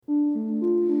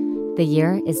The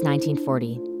year is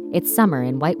 1940. It's summer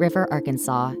in White River,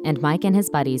 Arkansas, and Mike and his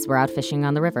buddies were out fishing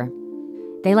on the river.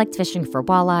 They liked fishing for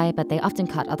walleye, but they often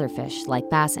caught other fish like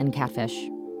bass and catfish.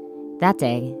 That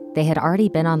day, they had already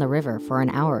been on the river for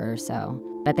an hour or so,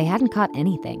 but they hadn't caught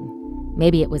anything.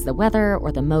 Maybe it was the weather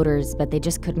or the motors, but they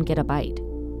just couldn't get a bite.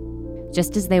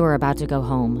 Just as they were about to go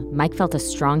home, Mike felt a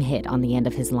strong hit on the end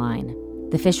of his line.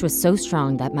 The fish was so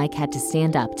strong that Mike had to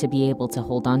stand up to be able to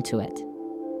hold onto it.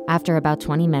 After about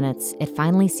 20 minutes, it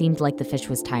finally seemed like the fish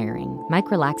was tiring. Mike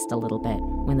relaxed a little bit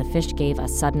when the fish gave a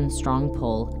sudden, strong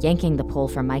pull, yanking the pole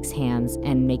from Mike's hands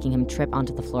and making him trip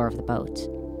onto the floor of the boat.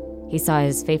 He saw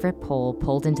his favorite pole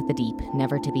pulled into the deep,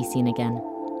 never to be seen again.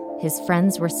 His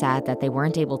friends were sad that they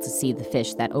weren't able to see the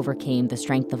fish that overcame the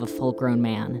strength of a full-grown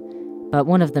man, but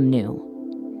one of them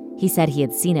knew. He said he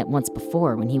had seen it once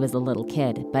before when he was a little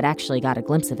kid, but actually got a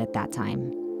glimpse of it that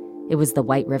time. It was the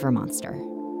White River Monster.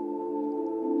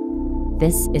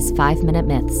 This is 5-Minute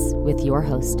Myths with your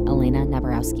host, Elena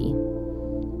Nabarowski.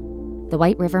 The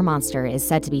White River Monster is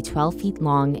said to be 12 feet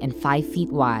long and 5 feet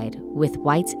wide, with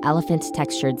white,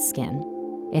 elephant-textured skin.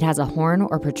 It has a horn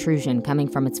or protrusion coming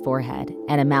from its forehead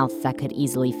and a mouth that could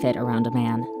easily fit around a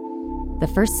man.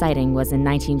 The first sighting was in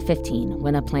 1915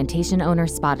 when a plantation owner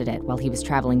spotted it while he was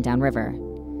traveling downriver.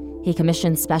 He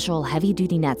commissioned special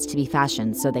heavy-duty nets to be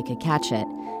fashioned so they could catch it,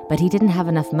 but he didn't have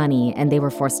enough money and they were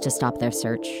forced to stop their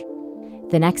search.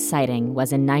 The next sighting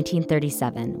was in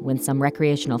 1937 when some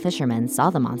recreational fishermen saw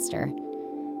the monster.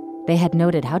 They had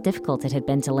noted how difficult it had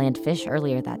been to land fish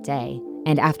earlier that day,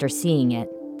 and after seeing it,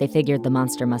 they figured the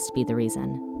monster must be the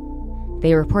reason.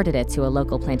 They reported it to a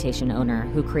local plantation owner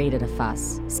who created a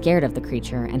fuss, scared of the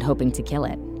creature and hoping to kill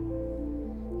it.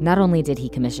 Not only did he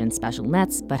commission special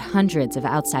nets, but hundreds of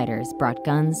outsiders brought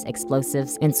guns,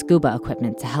 explosives, and scuba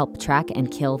equipment to help track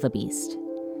and kill the beast.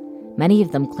 Many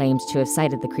of them claimed to have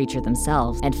sighted the creature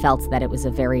themselves and felt that it was a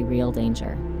very real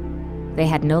danger. They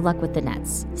had no luck with the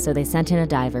nets, so they sent in a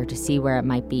diver to see where it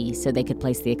might be so they could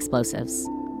place the explosives.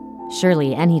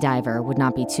 Surely any diver would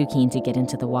not be too keen to get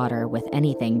into the water with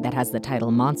anything that has the title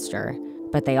monster,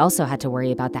 but they also had to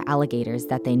worry about the alligators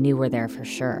that they knew were there for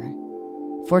sure.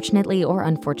 Fortunately or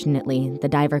unfortunately, the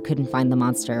diver couldn't find the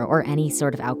monster or any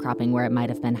sort of outcropping where it might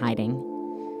have been hiding.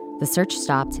 The search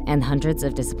stopped and hundreds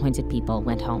of disappointed people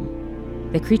went home.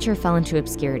 The creature fell into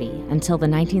obscurity until the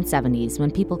 1970s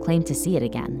when people claimed to see it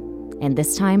again, and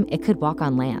this time it could walk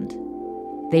on land.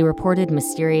 They reported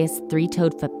mysterious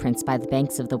three-toed footprints by the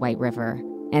banks of the White River,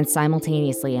 and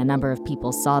simultaneously a number of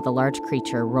people saw the large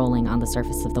creature rolling on the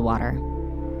surface of the water.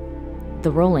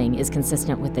 The rolling is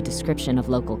consistent with the description of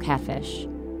local catfish.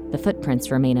 The footprints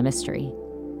remain a mystery.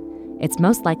 It's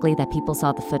most likely that people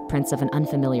saw the footprints of an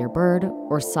unfamiliar bird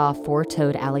or saw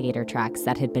four-toed alligator tracks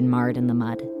that had been marred in the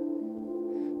mud.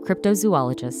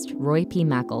 Cryptozoologist Roy P.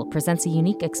 Mackle presents a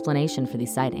unique explanation for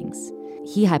these sightings.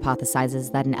 He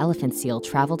hypothesizes that an elephant seal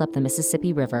traveled up the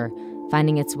Mississippi River,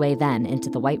 finding its way then into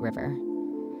the White River.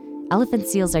 Elephant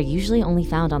seals are usually only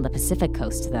found on the Pacific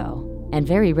coast, though, and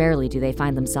very rarely do they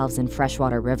find themselves in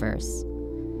freshwater rivers.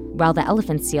 While the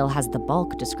elephant seal has the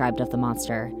bulk described of the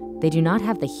monster, they do not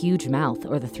have the huge mouth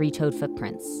or the three-toed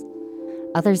footprints.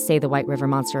 Others say the White River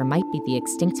Monster might be the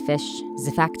extinct fish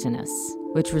Xiphactinus,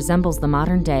 which resembles the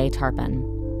modern-day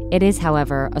tarpon. It is,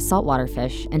 however, a saltwater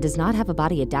fish and does not have a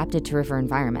body adapted to river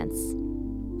environments.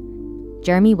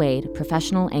 Jeremy Wade,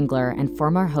 professional angler and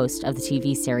former host of the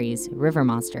TV series River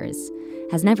Monsters,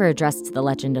 has never addressed the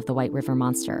legend of the White River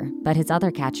Monster, but his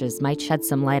other catches might shed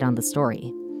some light on the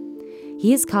story.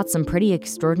 He has caught some pretty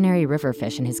extraordinary river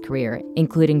fish in his career,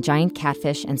 including giant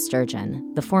catfish and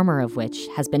sturgeon, the former of which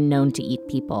has been known to eat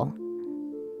people.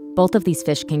 Both of these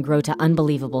fish can grow to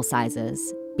unbelievable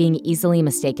sizes, being easily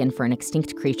mistaken for an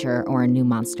extinct creature or a new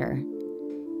monster.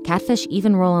 Catfish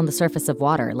even roll on the surface of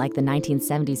water, like the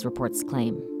 1970s reports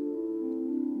claim.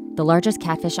 The largest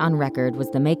catfish on record was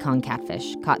the Mekong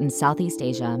catfish, caught in Southeast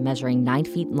Asia, measuring 9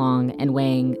 feet long and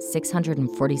weighing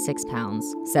 646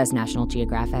 pounds, says National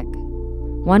Geographic.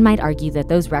 One might argue that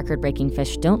those record-breaking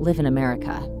fish don't live in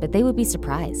America, but they would be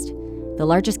surprised. The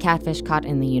largest catfish caught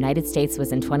in the United States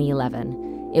was in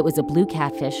 2011. It was a blue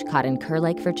catfish caught in Kerr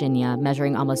Lake, Virginia,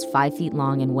 measuring almost 5 feet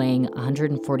long and weighing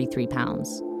 143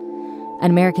 pounds. An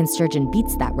American sturgeon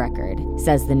beats that record,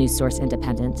 says the news source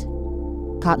Independent.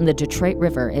 Caught in the Detroit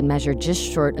River, it measured just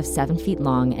short of 7 feet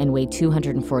long and weighed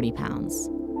 240 pounds.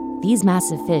 These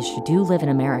massive fish do live in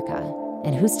America,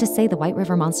 and who's to say the White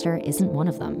River Monster isn't one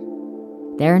of them?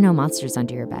 There are no monsters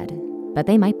under your bed, but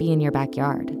they might be in your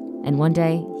backyard, and one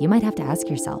day you might have to ask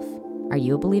yourself, are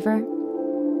you a believer?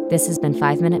 This has been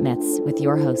 5-Minute Myths with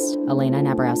your host, Elena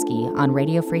Nabarowski, on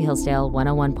Radio Free Hillsdale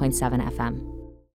 101.7 FM.